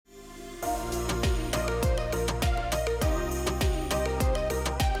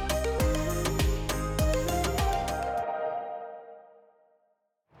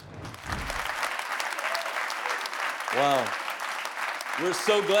Wow. We're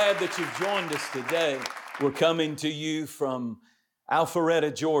so glad that you've joined us today. We're coming to you from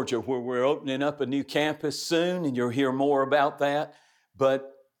Alpharetta, Georgia, where we're opening up a new campus soon, and you'll hear more about that.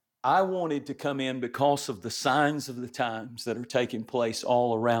 But I wanted to come in because of the signs of the times that are taking place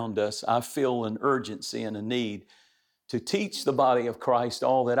all around us. I feel an urgency and a need to teach the body of Christ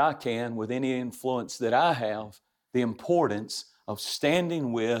all that I can with any influence that I have, the importance of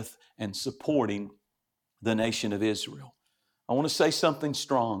standing with and supporting the nation of Israel. I want to say something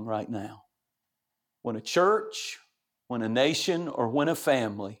strong right now. When a church, when a nation, or when a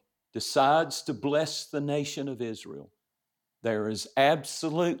family decides to bless the nation of Israel, there is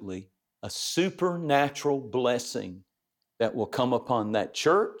absolutely a supernatural blessing that will come upon that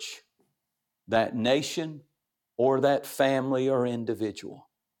church, that nation, or that family or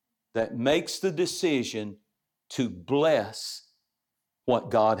individual that makes the decision to bless what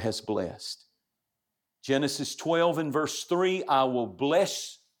God has blessed. Genesis 12 and verse 3, I will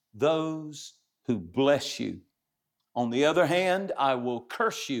bless those who bless you. On the other hand, I will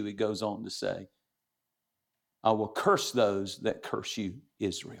curse you, he goes on to say. I will curse those that curse you,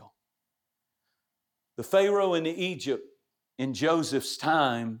 Israel. The Pharaoh in Egypt in Joseph's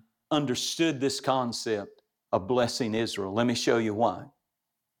time understood this concept of blessing Israel. Let me show you why.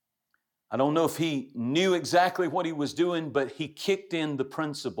 I don't know if he knew exactly what he was doing, but he kicked in the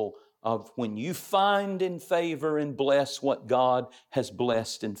principle of when you find and favor and bless what God has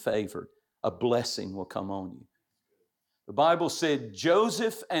blessed and favored, a blessing will come on you. The Bible said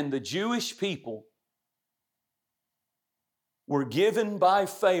Joseph and the Jewish people were given by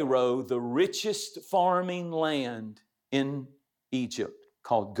Pharaoh the richest farming land in Egypt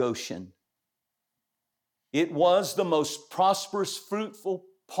called Goshen. It was the most prosperous, fruitful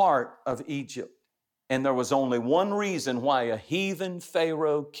part of Egypt. And there was only one reason why a heathen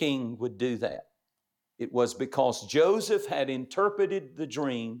Pharaoh king would do that. It was because Joseph had interpreted the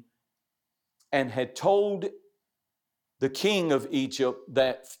dream and had told the king of Egypt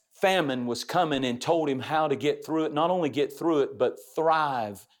that famine was coming and told him how to get through it. Not only get through it, but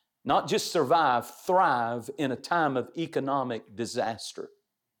thrive. Not just survive, thrive in a time of economic disaster.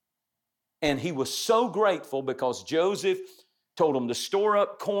 And he was so grateful because Joseph told them to store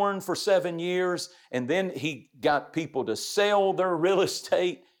up corn for 7 years, and then he got people to sell their real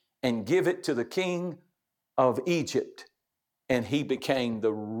estate and give it to the king of Egypt. And he became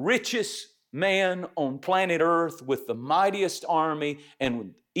the richest man on planet Earth with the mightiest army,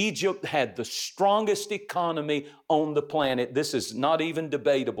 and Egypt had the strongest economy on the planet. This is not even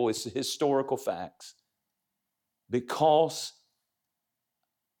debatable, it's historical facts. Because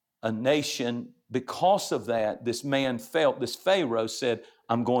a nation, because of that, this man felt, this Pharaoh said,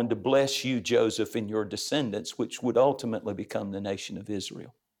 I'm going to bless you, Joseph, and your descendants, which would ultimately become the nation of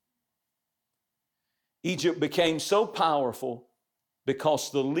Israel. Egypt became so powerful because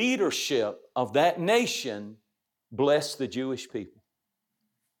the leadership of that nation blessed the Jewish people.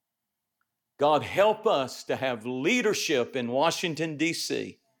 God help us to have leadership in Washington,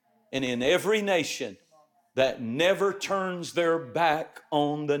 D.C., and in every nation that never turns their back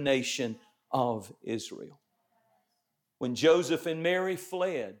on the nation of Israel. When Joseph and Mary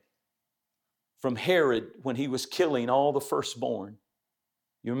fled from Herod when he was killing all the firstborn,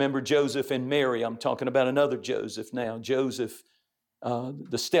 you remember Joseph and Mary. I'm talking about another Joseph now. Joseph,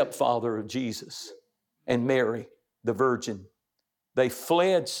 the stepfather of Jesus, and Mary, the virgin. They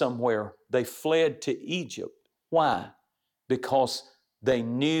fled somewhere. They fled to Egypt. Why? Because they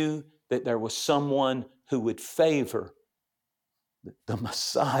knew that there was someone who would favor the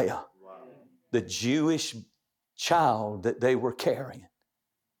Messiah, the Jewish child that they were carrying.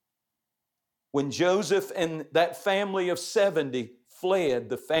 When Joseph and that family of 70 fled,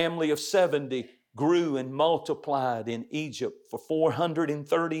 the family of 70 grew and multiplied in Egypt for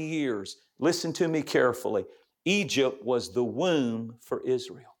 430 years. Listen to me carefully. Egypt was the womb for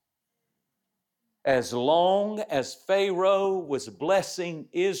Israel. As long as Pharaoh was blessing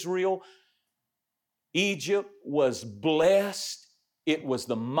Israel, Egypt was blessed. It was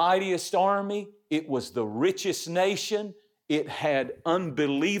the mightiest army. It was the richest nation. It had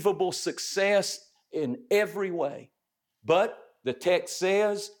unbelievable success in every way. But the text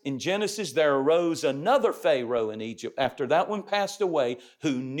says in Genesis, there arose another Pharaoh in Egypt after that one passed away,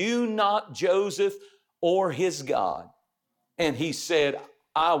 who knew not Joseph or his God. And he said,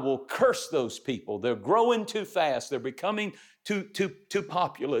 I will curse those people. They're growing too fast. They're becoming too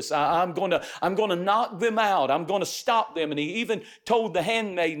populous. I'm going to knock them out. I'm going to stop them. And he even told the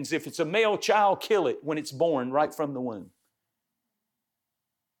handmaidens, if it's a male child, kill it when it's born right from the womb.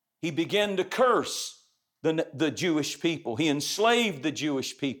 He began to curse the Jewish people. He enslaved the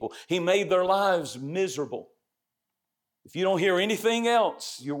Jewish people. He made their lives miserable. If you don't hear anything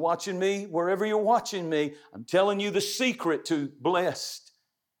else, you're watching me, wherever you're watching me, I'm telling you the secret to blessed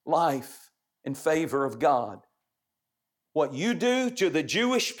life and favor of God. What you do to the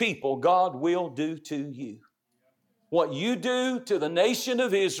Jewish people, God will do to you. What you do to the nation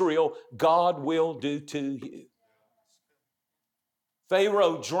of Israel, God will do to you.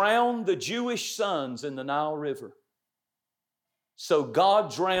 Pharaoh drowned the Jewish sons in the Nile River. So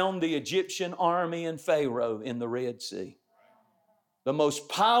God drowned the Egyptian army and Pharaoh in the Red Sea. The most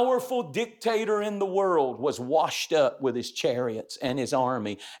powerful dictator in the world was washed up with his chariots and his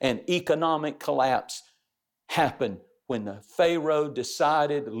army, and economic collapse happened when the Pharaoh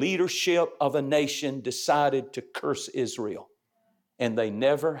decided, leadership of a nation decided to curse Israel. And they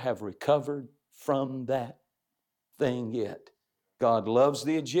never have recovered from that thing yet. God loves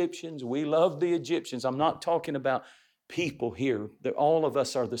the Egyptians. We love the Egyptians. I'm not talking about people here. All of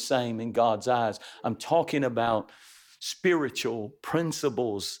us are the same in God's eyes. I'm talking about spiritual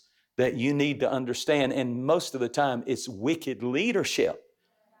principles that you need to understand. And most of the time, it's wicked leadership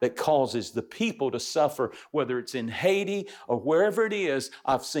that causes the people to suffer, whether it's in Haiti or wherever it is.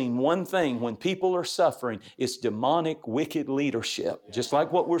 I've seen one thing: when people are suffering, it's demonic, wicked leadership, just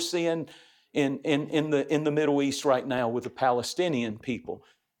like what we're seeing in the Middle East right now with the Palestinian people.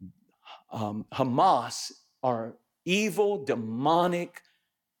 Hamas are evil, demonically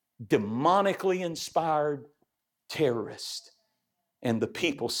inspired terrorists, and the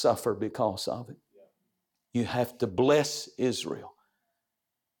people suffer because of it. You have to bless Israel.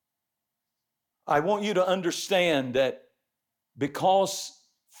 I want you to understand that because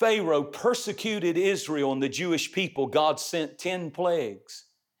Pharaoh persecuted Israel and the Jewish people, God sent 10 plagues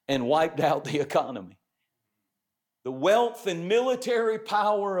and wiped out the economy. The wealth and military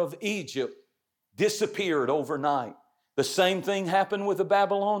power of Egypt disappeared overnight. The same thing happened with the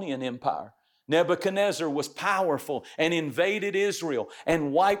Babylonian Empire. Nebuchadnezzar was powerful and invaded Israel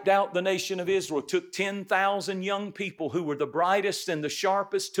and wiped out the nation of Israel. Took 10,000 young people who were the brightest and the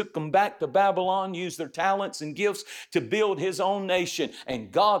sharpest, took them back to Babylon, used their talents and gifts to build his own nation.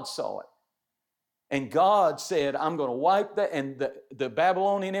 And God saw it. And God said, I'm going to wipe that, and the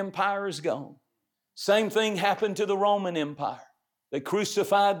Babylonian Empire is gone. Same thing happened to the Roman Empire. They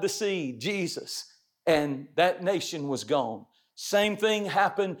crucified the seed, Jesus, and that nation was gone. Same thing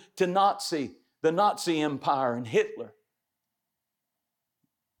happened to the Nazi Empire and Hitler.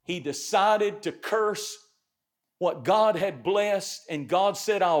 He decided to curse what God had blessed, and God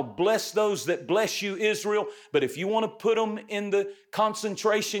said, I'll bless those that bless you, Israel, but if you want to put them in the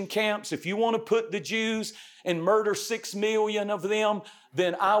concentration camps, if you want to put the Jews and murder 6 million of them,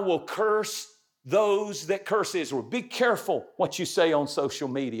 then I will curse those that curse Israel. Be careful what you say on social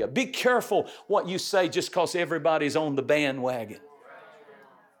media. Be careful what you say just because everybody's on the bandwagon.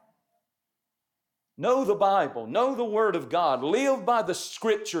 Know the Bible. Know the Word of God. Live by the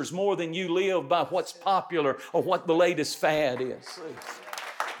Scriptures more than you live by what's popular or what the latest fad is.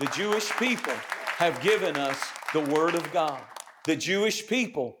 The Jewish people have given us the Word of God. The Jewish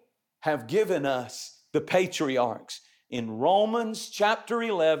people have given us the patriarchs. In Romans chapter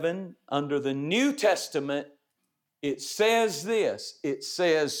 11, under the New Testament, it says this. It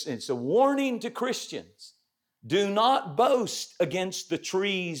says, it's a warning to Christians. Do not boast against the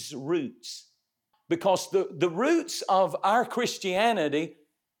tree's roots. Because the roots of our Christianity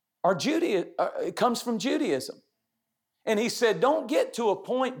are it comes from Judaism. And he said, don't get to a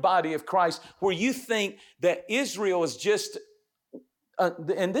point, body of Christ, where you think that Israel is just,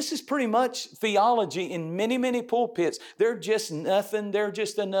 and this is pretty much theology in many, many pulpits. They're just nothing. They're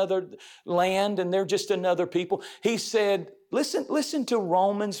just another land, and they're just another people. He said, listen to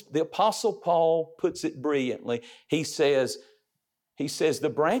Romans. The Apostle Paul puts it brilliantly. He says, the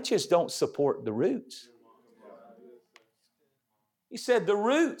branches don't support the roots. He said the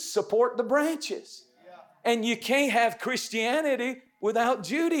roots support the branches. And you can't have Christianity without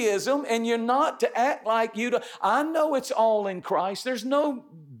Judaism, and you're not to act like you do. I know it's all in Christ. There's no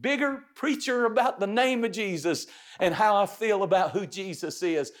bigger preacher about the name of Jesus and how I feel about who Jesus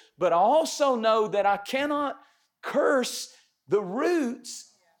is. But I also know that I cannot curse the roots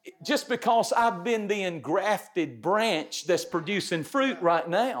just because I've been the engrafted branch that's producing fruit right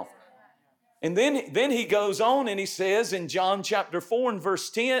now. And then he goes on and he says in John chapter 4 and verse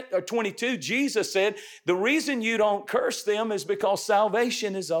 10 or 22, Jesus said, the reason you don't curse them is because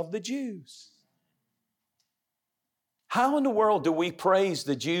salvation is of the Jews. How in the world do we praise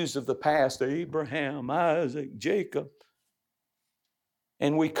the Jews of the past, Abraham, Isaac, Jacob,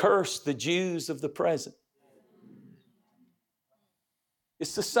 and we curse the Jews of the present?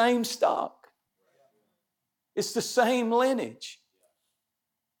 It's the same stock. It's the same lineage.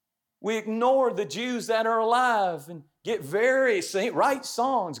 We ignore the Jews that are alive, and Write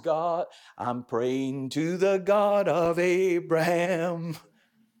songs, God. I'm praying to the God of Abraham.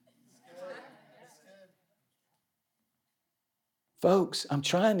 Folks, I'm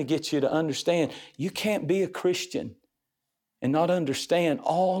trying to get you to understand, you can't be a Christian and not understand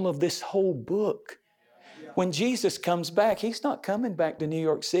all of this whole book. When Jesus comes back, He's not coming back to New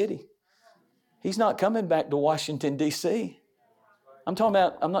York City. He's not coming back to Washington, D.C. I'm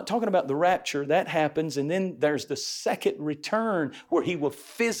not talking about the rapture. That happens, and then there's the second return where He will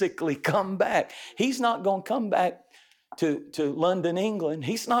physically come back. He's not going to come back to London, England.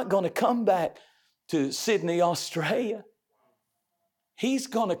 He's not going to come back to Sydney, Australia. He's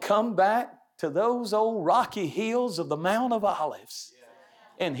going to come back to those old rocky hills of the Mount of Olives.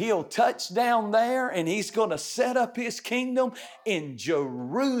 And He'll touch down there, and He's going to set up His kingdom in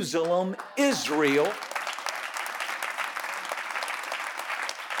Jerusalem, Israel.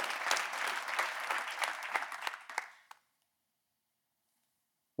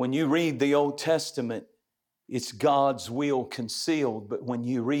 When you read the Old Testament, it's God's will concealed. But when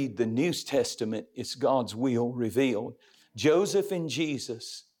you read the New Testament, it's God's will revealed. Joseph and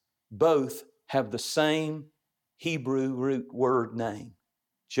Jesus both have the same Hebrew root word name.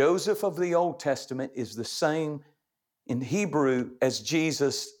 Joseph of the Old Testament is the same in Hebrew as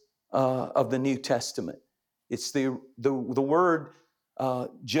Jesus of the New Testament. It's the word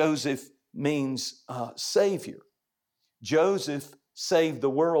Joseph means Savior. Joseph saved the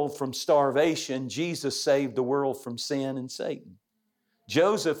world from starvation. Jesus saved the world from sin and Satan.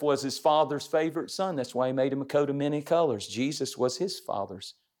 Joseph was his father's favorite son. That's why he made him a coat of many colors. Jesus was his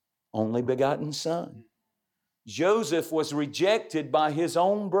father's only begotten son. Joseph was rejected by his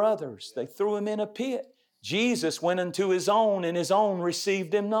own brothers. They threw him in a pit. Jesus went unto his own, and his own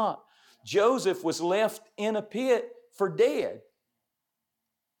received him not. Joseph was left in a pit for dead.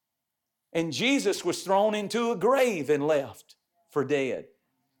 And Jesus was thrown into a grave and left for dead.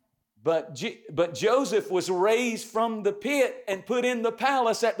 But Joseph was raised from the pit and put in the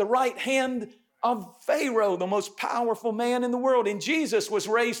palace at the right hand of Pharaoh, the most powerful man in the world. And Jesus was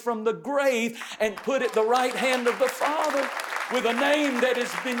raised from the grave and put at the right hand of the Father with a name that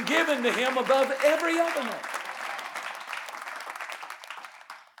has been given to Him above every other name.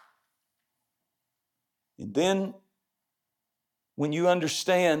 And then when you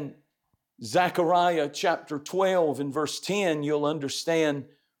understand Zechariah chapter 12 and verse 10, you'll understand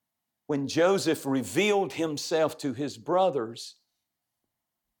when Joseph revealed himself to his brothers,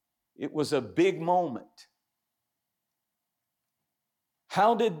 it was a big moment.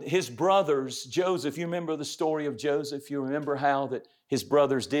 How did his brothers, Joseph, you remember the story of Joseph? You remember how that his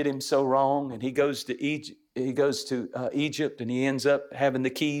brothers did him so wrong, and he goes to Egypt, and he ends up having the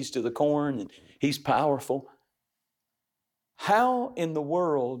keys to the corn, and he's powerful. How in the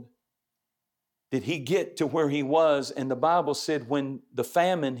world did he get to where he was? And the Bible said when the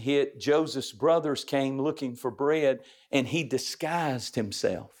famine hit, Joseph's brothers came looking for bread, and he disguised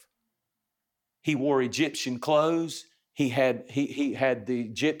himself. He wore Egyptian clothes. He had the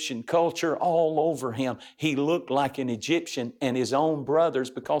Egyptian culture all over him. He looked like an Egyptian, and his own brothers,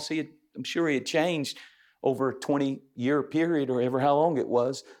 because I'm sure he had changed over a 20-year period or ever how long it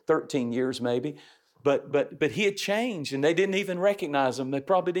was, 13 years maybe. But he had changed, and they didn't even recognize him. They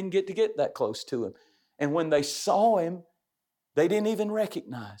probably didn't get that close to him. And when they saw him, they didn't even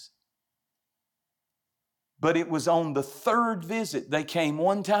recognize him. But it was on the third visit. They came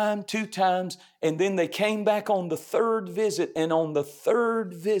one time, two times, and then they came back on the third visit. And on the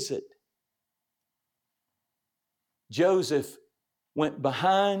third visit, Joseph went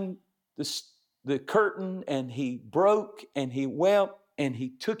behind the curtain, and he broke, and he wept, and he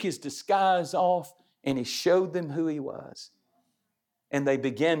took his disguise off, and he showed them who he was. And they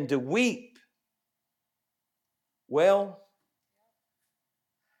began to weep. Well,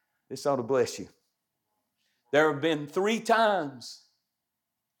 this ought to bless you. There have been 3 times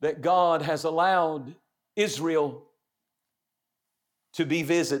that God has allowed Israel to be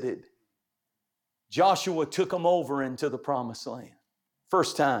visited. Joshua took them over into the promised land.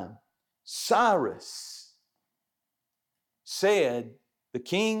 First time, Cyrus said, the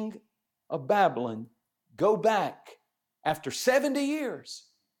king of Babylon, go back after 70 years,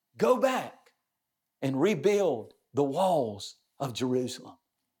 go back and rebuild the walls of Jerusalem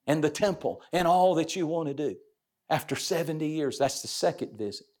and the temple and all that you want to do. After 70 years, that's the second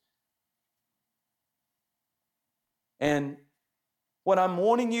visit. And what I'm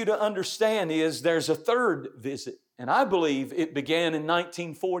wanting you to understand is there's a third visit, and I believe it began in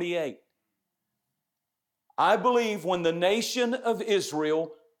 1948. I believe when the nation of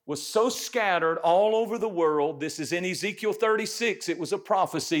Israel was so scattered all over the world, this is in Ezekiel 36, it was a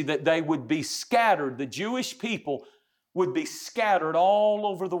prophecy that they would be scattered, the Jewish people would be scattered all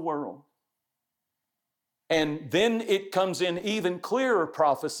over the world. And then it comes in even clearer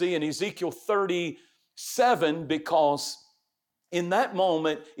prophecy in Ezekiel 37, because in that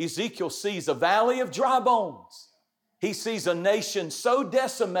moment, Ezekiel sees a valley of dry bones. He sees a nation so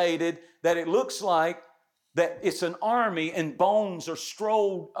decimated that it looks like that it's an army, and bones are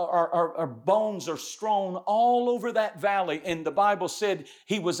strewn all over that valley. And the Bible said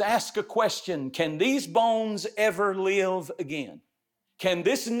he was asked a question: can these bones ever live again? Can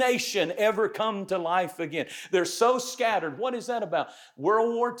this nation ever come to life again? They're so scattered. What is that about?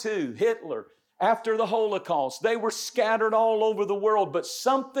 World War II, Hitler, after the Holocaust, they were scattered all over the world, but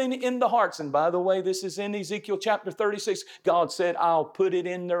something in the hearts, and by the way, this is in Ezekiel chapter 36, God said, I'll put it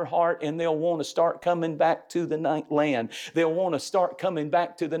in their heart and they'll want to start coming back to the land. They'll want to start coming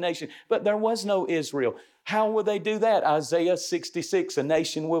back to the nation. But there was no Israel. How will they do that? Isaiah 66, a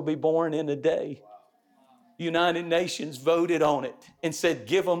nation will be born in a day. United Nations voted on it and said,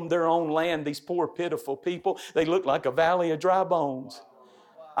 give them their own land, these poor, pitiful people. They look like a valley of dry bones.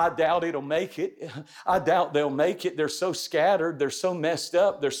 I doubt it'll make it. I doubt they'll make it. They're so scattered. They're so messed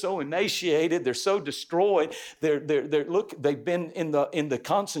up. They're so emaciated. They're so destroyed. They've been in the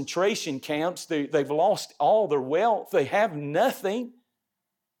concentration camps. They've lost all their wealth. They have nothing.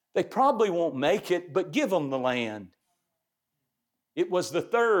 They probably won't make it, but give them the land. It was the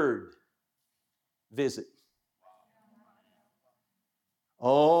third visit.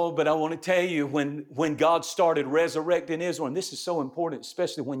 Oh, but I want to tell you, when God started resurrecting Israel, and this is so important,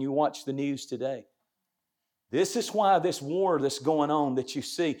 especially when you watch the news today. This is why this war that's going on that you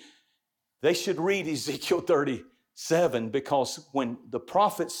see, they should read Ezekiel 37, because when the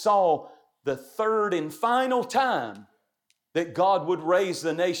prophet saw the third and final time that God would raise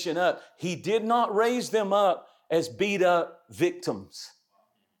the nation up, he did not raise them up as beat up victims.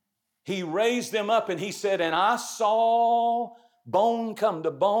 He raised them up and he said, and I saw bone come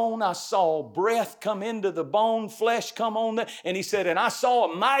to bone. I saw breath come into the bone, flesh come on there. And he said, and I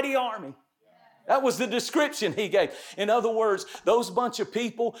saw a mighty army. That was the description he gave. In other words, those bunch of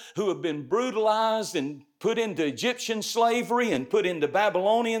people who have been brutalized and put into Egyptian slavery and put into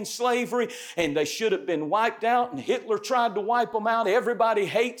Babylonian slavery, and they should have been wiped out, and Hitler tried to wipe them out. Everybody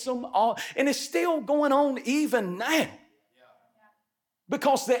hates them. And it's still going on even now.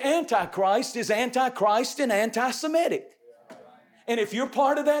 Because the Antichrist is Antichrist and anti-Semitic. And if you're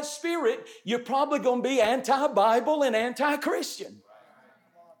part of that spirit, you're probably going to be anti-Bible and anti-Christian.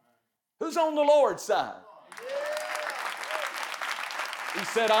 Who's on the Lord's side? He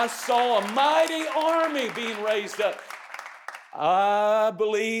said, I saw a mighty army being raised up. I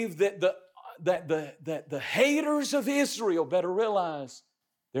believe that the haters of Israel better realize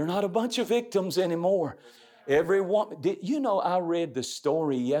they're not a bunch of victims anymore. Everyone, I read the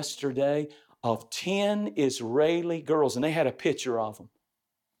story yesterday of 10 Israeli girls, and they had a picture of them.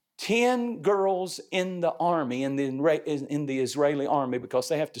 10 girls in the army, in the Israeli army, because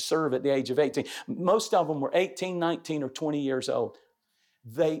they have to serve at the age of 18. Most of them were 18, 19, or 20 years old.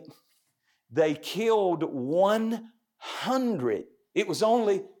 They killed 100. It was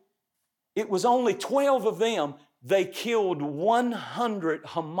only 12 of them. They killed 100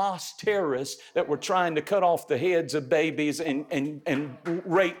 Hamas terrorists that were trying to cut off the heads of babies and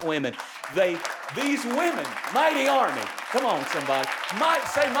rape women. These women, mighty army. Come on, somebody.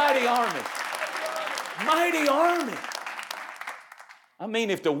 Say mighty army. Mighty army. I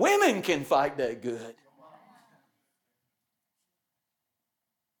mean, if the women can fight that good.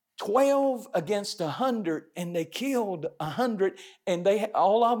 12 against 100, and they killed 100, and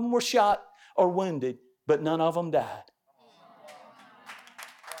all of them were shot or wounded, but none of them died.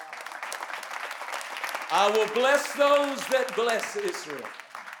 I will bless those that bless Israel.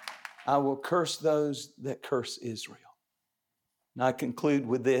 I will curse those that curse Israel. And I conclude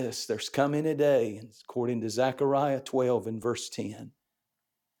with this. There's coming a day, according to Zechariah 12 and verse 10,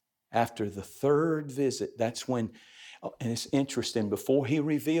 after the third visit, that's when, and it's interesting, before he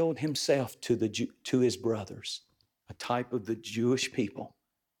revealed himself to his brothers, a type of the Jewish people,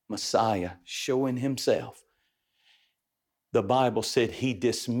 Messiah showing himself, the Bible said he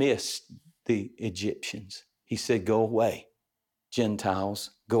dismissed the Egyptians. He said, go away.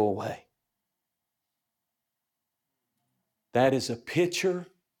 Gentiles, go away. That is a picture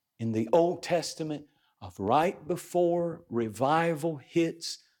in the Old Testament of right before revival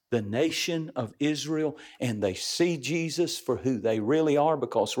hits the nation of Israel and they see Jesus for who they really are,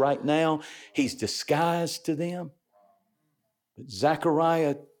 because right now he's disguised to them. But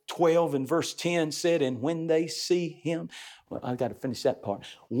Zechariah 12 and verse 10 said, and when they see him, well, I've got to finish that part.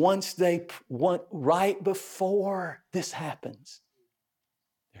 Right before this happens,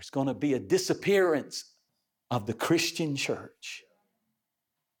 there's going to be a disappearance of the Christian church.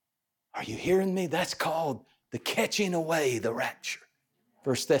 Are you hearing me? That's called the catching away, the rapture.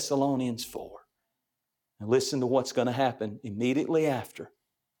 1 Thessalonians 4. And listen to what's going to happen immediately after.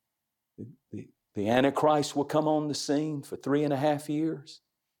 The Antichrist will come on the scene for 3.5 years.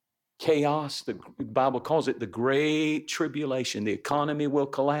 Chaos, the Bible calls it the great tribulation. The economy will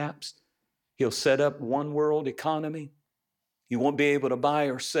collapse. He'll set up one world economy. You won't be able to buy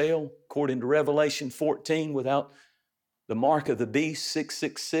or sell, according to Revelation 14, without the mark of the beast,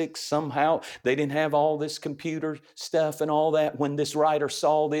 666. Somehow they didn't have all this computer stuff and all that when this writer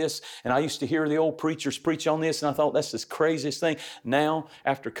saw this. And I used to hear the old preachers preach on this, and I thought that's the craziest thing. Now,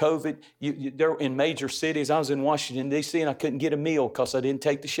 after COVID, they're in major cities. I was in Washington, D.C., and I couldn't get a meal because I didn't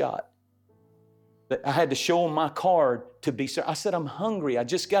take the shot. I had to show them my card to be served. I said, I'm hungry. I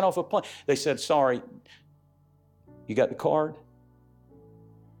just got off a plane. They said, sorry, you got the card?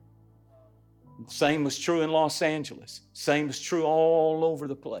 Same was true in Los Angeles. Same was true all over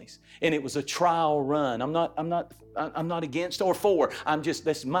the place. And it was a trial run. I'm not against or for. This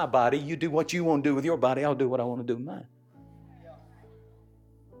is my body. You do what you want to do with your body. I'll do what I want to do with mine.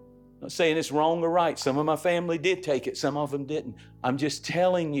 I'm not saying it's wrong or right. Some of my family did take it. Some of them didn't. I'm just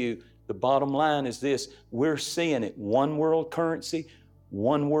telling you, the bottom line is this. We're seeing it. One world currency,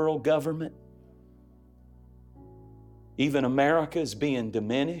 one world government. Even America is being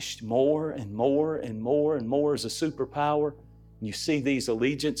diminished more and more and more and more as a superpower. You see these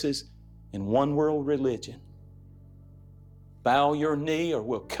allegiances in one world religion. Bow your knee or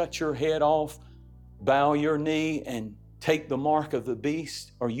we'll cut your head off. Bow your knee and take the mark of the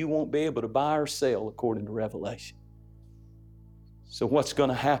beast, or you won't be able to buy or sell, according to Revelation. So what's going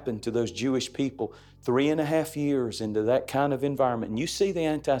to happen to those Jewish people 3.5 years into that kind of environment? And you see the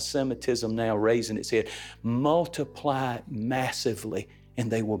anti-Semitism now raising its head. Multiply massively, and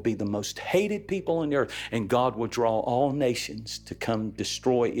they will be the most hated people on the earth. And God will draw all nations to come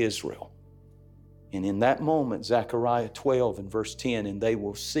destroy Israel. And in that moment, Zechariah 12 and verse 10, and they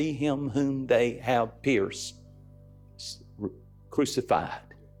will see him whom they have pierced, crucified.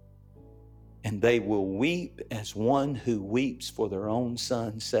 And they will weep as one who weeps for their own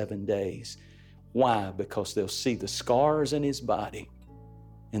son 7 days. Why? Because they'll see the scars in his body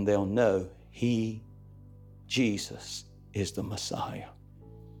and they'll know he, Jesus, is the Messiah.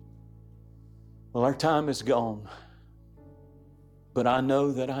 Well, our time is gone. But I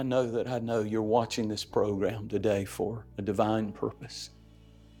know you're watching this program today for a divine purpose.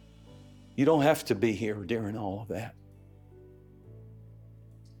 You don't have to be here during all of that.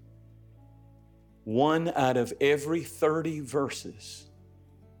 1 out of every 30 verses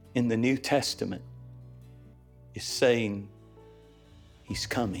in the New Testament is saying he's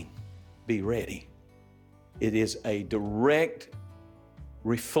coming. Be ready. It is a direct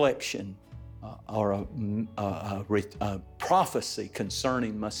reflection or a prophecy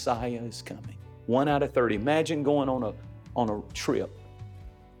concerning Messiah is coming. 1 out of 30. Imagine going on a trip,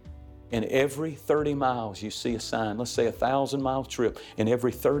 and every 30 miles you see a sign. Let's say a 1,000-mile trip, and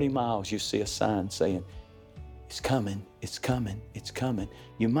every 30 miles you see a sign saying, it's coming, it's coming, it's coming.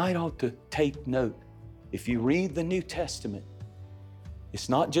 You might ought to take note. If you read the New Testament, it's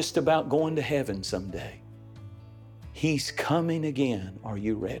not just about going to heaven someday. He's coming again. Are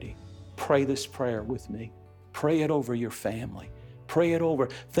you ready? Pray this prayer with me. Pray it over your family. Pray it over.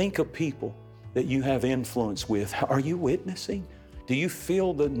 Think of people that you have influence with. Are you witnessing? Do you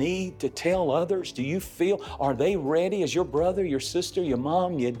feel the need to tell others? Are they ready as your brother, your sister, your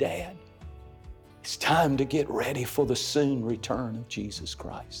mom, your dad? It's time to get ready for the soon return of Jesus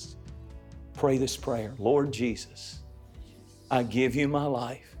Christ. Pray this prayer. Lord Jesus, I give you my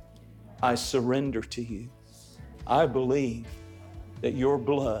life. I surrender to you. I believe that your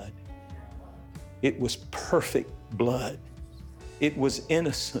blood, it was perfect blood. It was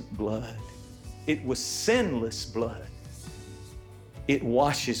innocent blood. It was sinless blood. It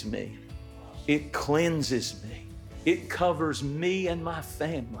washes me. It cleanses me. It covers me and my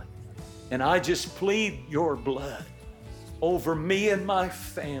family. And I just plead your blood over me and my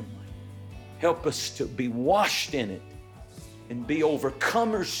family. Help us to be washed in it and be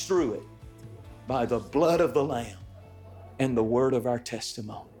overcomers through it by the blood of the Lamb and the word of our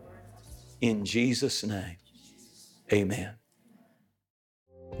testimony. In Jesus' name, amen.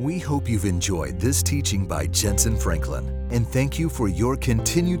 We hope you've enjoyed this teaching by Jensen Franklin, and thank you for your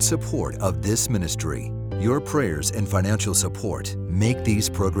continued support of this ministry. Your prayers and financial support make these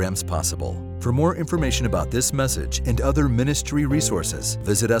programs possible. For more information about this message and other ministry resources,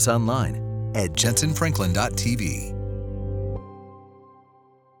 visit us online at jensenfranklin.tv.